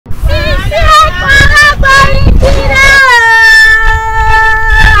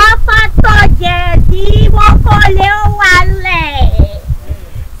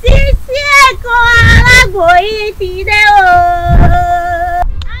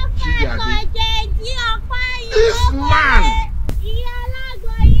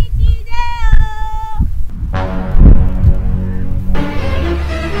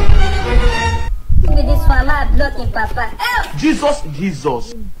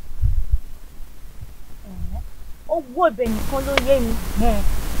Jesus. Oh, what ben follow me?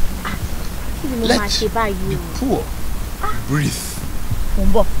 Let the poor breathe.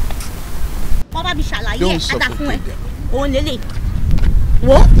 Don't suffocate them. Oh, Lily.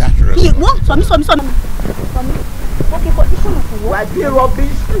 What? That restaurant. What? Some. Okay, but this one you are doing rubbish.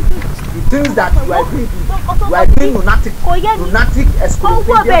 The things that you are doing lunatic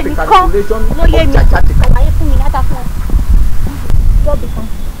exclusive calculation of Jajatica.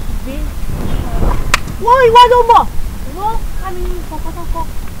 Why? Why no more? What? I mean,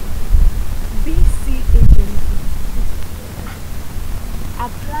 BC agency.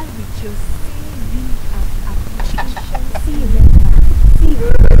 Apply with your CV and application.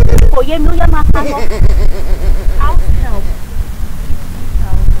 Oh, yeah, no, you're not Out help.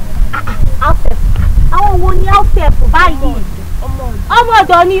 Àwọn wo ni outstep báyìí? Ọmọ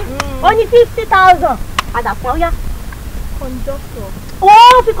ọ̀dọ̀ ni only 50,000. Àdàpọ̀ ọ̀yá. Conductor.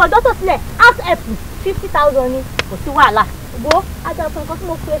 Oh, fi conductor sílẹ̀ outstep 50,000 ni kò sí wàhálà. Wo àdàpọ̀ nǹkan tí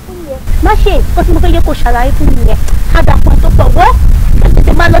mo fẹ́ fún yẹn. Má ṣe nǹkan tí mo fẹ́ yẹ kó ṣàlàyé fún mi yẹn. Àdàpọ̀ tó pọ̀ wọ́.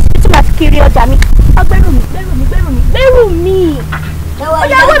 Tètè máa lọ sí tí màá ti kiri ọjà mi. Gbẹ́rù mi. Ó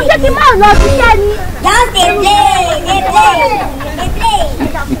yẹ wọ́n mi jẹ́ kí n máa lọ síṣẹ́ ni. Just dey play.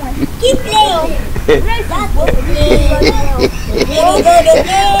 Keep playing. Just dey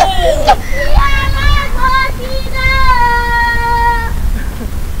play.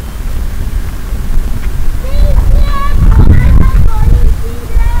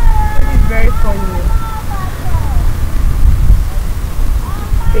 It's very funny.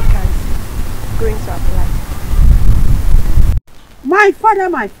 Patience. Going to apply. My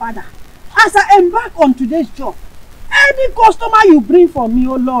father, as I embark on today's job, any customer you bring for me,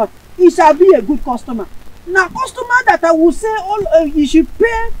 oh Lord, he shall be a good customer. Now, customer that I will say, you should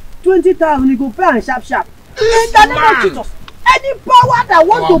pay 20,000, you go pay and sharp. In the name of Jesus, any power that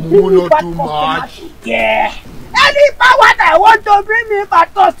want to bring me bad customer today, any power that want to bring me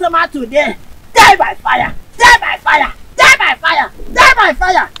bad customer today, die by fire.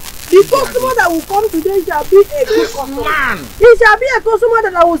 The customer that will come today shall be a good customer. He shall be a customer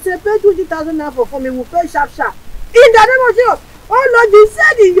that I will say pay 20,000 now for me, will pay sharp. In the name of Jesus, oh Lord, you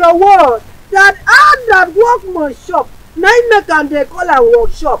said in your word that hand that work must shop, now make and they call and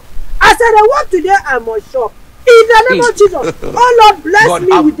workshop. I said I work today, I must shop. In the name of Jesus, oh Lord, bless God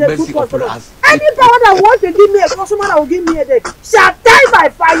me with a good customer. Any power that wants to give me a customer that will give me a day shall die by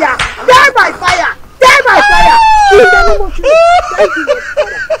fire. In the name of Jesus. Thank you,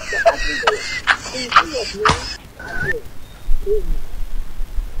 Lord Father.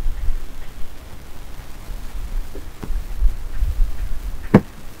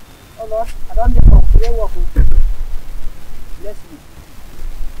 Oh Lord, I don't know how to walk. Bless me.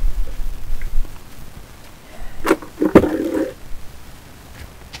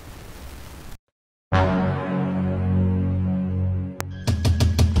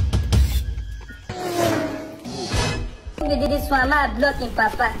 This one, I'm blocking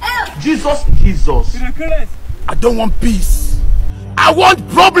Papa. Jesus. I don't want peace. I want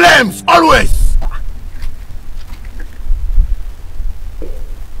problems always.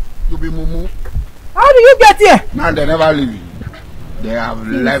 You be mumu. How do you get here? Man, they never leave you. They have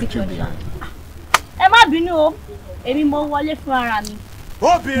left you behind. Ẹ má bínú o. Èmi mo wọlé fún ara mi.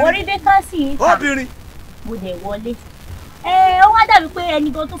 Mo rí vacancy yín ta. Mo dẹ̀ wọlé. Ó wá dàbí pé ẹni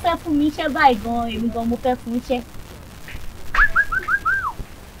gan tó fẹ́ fún mi iṣẹ́ báyìí gan, èmi gan mo fẹ́ fún iṣẹ́.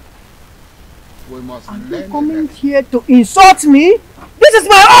 We must Are learn you coming here to insult me? This is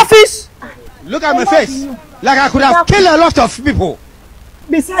my office! Look at my face. Like I could have killed a lot of people.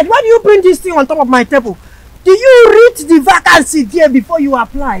 Besides, why do you bring this thing on top of my table? Do you read the vacancy there before you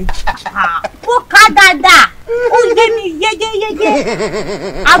apply? Dada! Ó yé mi yégéyégé.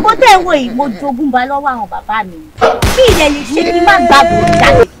 Àgọ́tẹ̀ wo yìí mo jogún ba lọ́wọ́ àwọn bàbá mi. Bí ilẹ̀ lè ṣe kí n má gbàgbọ́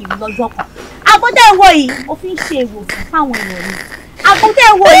jáde kiri lọ́jọ́ kan. Àgọ́tẹ̀ wo yìí mo fi ń ṣe ìwòsàn fáwọn èèyàn mi. Àgọ́tẹ̀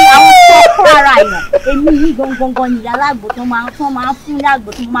wo yìí àwọn tó kọ́ ara èèyàn. Èmi yìí gangan ni alágbò tó máa ń fún ní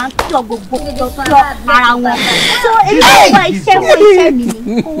àgbò tó máa ń tọ́ gbogbo tó ara wọn. So èyí tó wá iṣẹ́ mi ni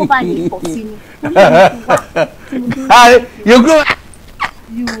kówó bá lè pọ̀ sí ni.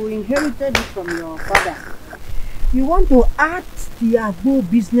 You inherited it from your father. You want to add the agbo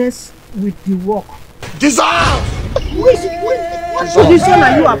business with the work. Dissolve! What position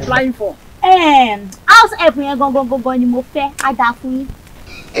are you applying for? House help yẹn gangan ni mo fẹ́ á dá fún yín.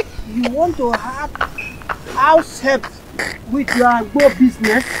 You want to add house help with your agbo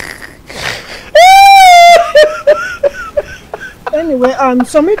business? Anyway,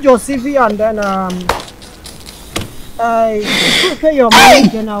 submit your CV and then if you pay your money,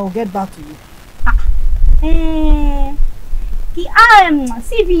 then I will get back to you. kí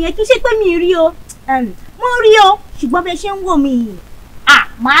CV yẹn kí ṣe pé mi rí o mo rí o ṣùgbọ́n bẹ́ẹ̀ ṣe ń wò mí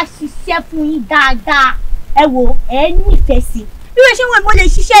máa ṣiṣẹ́ fún yín dáadáa ẹ wo ẹ nífẹ̀ẹ́ sí bí wọ́n ṣe ń wò mo lè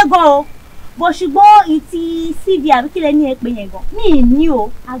ṣiṣẹ́ gan o bó ṣùgbọ́n ìtì CV àbí kílẹ̀ ní ẹ pé yẹn gan mi ì ní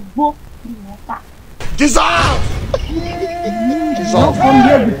o agbó ni wọ́n ta. Dissolve! Don't come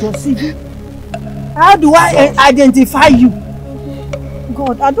here with your CV. How do I identify you?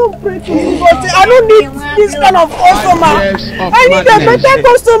 God, I don't pray to you, but I don't need this kind of customer. I need a better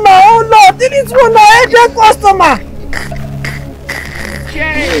customer. Oh Lord, this one a better customer.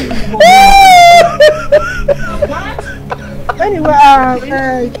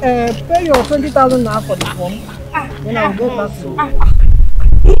 Anyway, pay your 20,000 now for the form. Then I'll get back to you.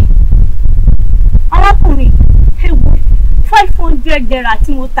 Arákùnrin, 500 naira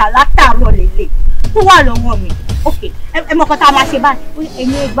tí mo tà látàárọ̀ lélẹ̀ tó wà lọ́wọ́ mi. Okay, ẹ mọ̀ kọ́ tá a máa ṣe báyìí.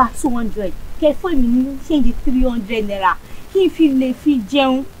 Ẹni ẹ gba 200, kẹ́ fún mi ní ṣéǹjì 300 naira kí n fi lè fi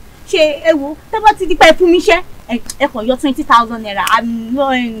jẹun. Ṣé ẹ wo, tẹ́ bá ti di pé fún mi ṣẹ́, ẹ kàn yọ 20,000 naira.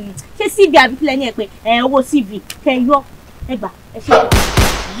 Ṣé CV àbí kílẹ̀ ní ẹ pé owó CV kẹ́ yọ ẹ gbà ẹ ṣe.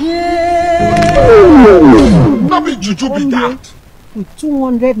 Not be juju be that. With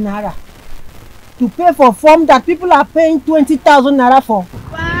 200 naira to pay for form that people are paying 20,000 naira for.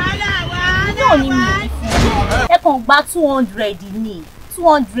 Náà ni mi ò ní fi ẹ kàn gba 200 ni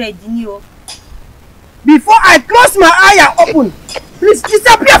 200 ni o. Before I close my eye and open, please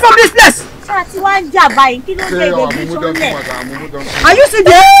disappear from this place. Ṣá tí wàá ń jà báyìí kí ló dé ìdèbí sọ́lẹ̀. Are you still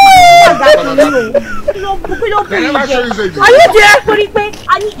there? Kí ló bù mí jẹ? Are you there? Torí pé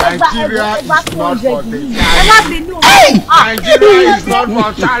a ní ẹgbà 200 yìí. Ẹ má bínú. Nigeria is not for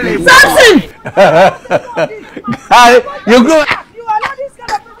Charlie. Samson! You go. You allow this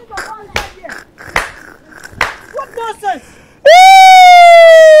kind of person to come inside here. What nonsense?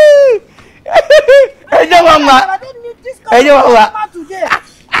 Hey, I didn't need this kind of person.